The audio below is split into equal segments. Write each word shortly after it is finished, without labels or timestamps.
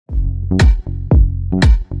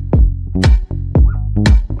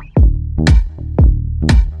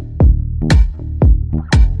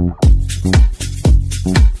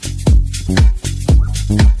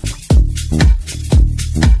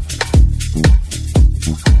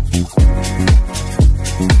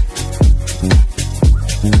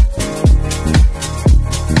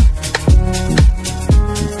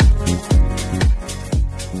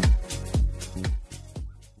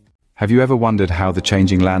Have you ever wondered how the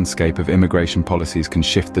changing landscape of immigration policies can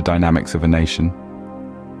shift the dynamics of a nation?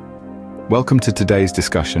 Welcome to today's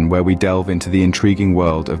discussion, where we delve into the intriguing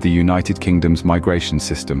world of the United Kingdom's migration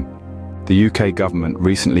system. The UK government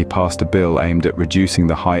recently passed a bill aimed at reducing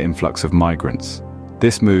the high influx of migrants.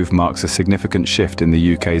 This move marks a significant shift in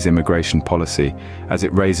the UK's immigration policy, as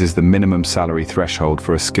it raises the minimum salary threshold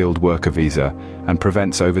for a skilled worker visa and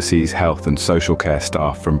prevents overseas health and social care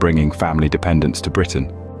staff from bringing family dependents to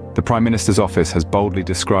Britain. The Prime Minister's office has boldly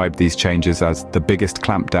described these changes as the biggest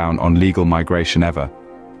clampdown on legal migration ever.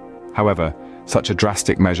 However, such a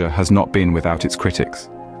drastic measure has not been without its critics.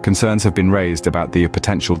 Concerns have been raised about the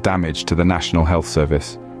potential damage to the National Health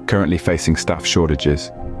Service, currently facing staff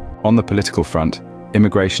shortages. On the political front,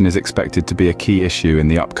 immigration is expected to be a key issue in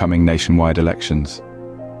the upcoming nationwide elections.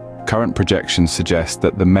 Current projections suggest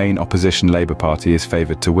that the main opposition Labour Party is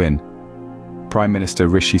favoured to win. Prime Minister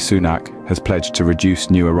Rishi Sunak has pledged to reduce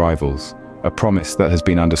new arrivals, a promise that has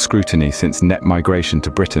been under scrutiny since net migration to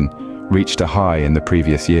Britain reached a high in the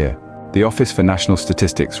previous year. The Office for National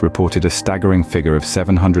Statistics reported a staggering figure of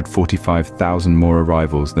 745,000 more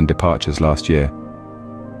arrivals than departures last year.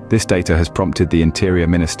 This data has prompted the Interior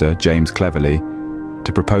Minister, James Cleverly,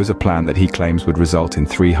 to propose a plan that he claims would result in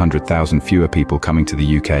 300,000 fewer people coming to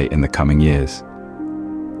the UK in the coming years.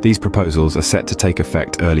 These proposals are set to take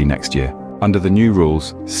effect early next year. Under the new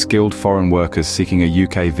rules, skilled foreign workers seeking a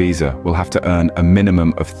UK visa will have to earn a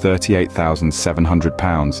minimum of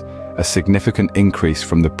 £38,700, a significant increase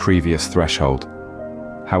from the previous threshold.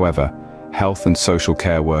 However, health and social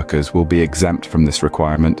care workers will be exempt from this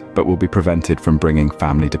requirement, but will be prevented from bringing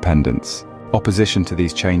family dependents. Opposition to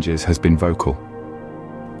these changes has been vocal.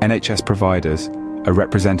 NHS providers, a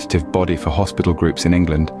representative body for hospital groups in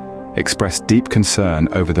England, expressed deep concern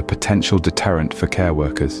over the potential deterrent for care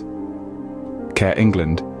workers. Care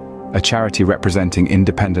England, a charity representing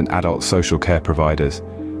independent adult social care providers,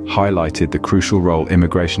 highlighted the crucial role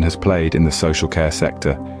immigration has played in the social care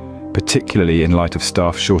sector, particularly in light of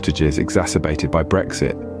staff shortages exacerbated by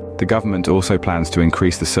Brexit. The government also plans to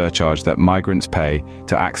increase the surcharge that migrants pay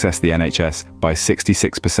to access the NHS by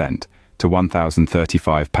 66% to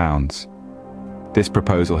 £1,035. This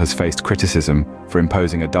proposal has faced criticism for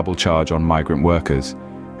imposing a double charge on migrant workers,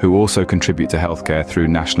 who also contribute to healthcare through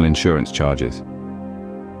national insurance charges.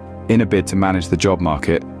 In a bid to manage the job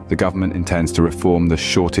market, the government intends to reform the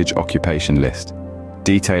shortage occupation list,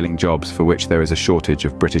 detailing jobs for which there is a shortage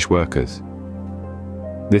of British workers.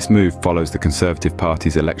 This move follows the Conservative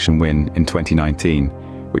Party's election win in 2019,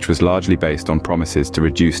 which was largely based on promises to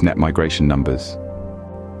reduce net migration numbers.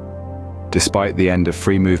 Despite the end of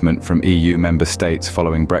free movement from EU member states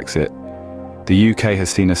following Brexit, the UK has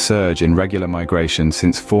seen a surge in regular migration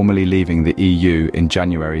since formally leaving the EU in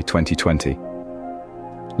January 2020.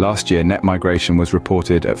 Last year, net migration was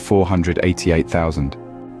reported at 488,000.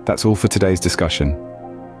 That's all for today's discussion.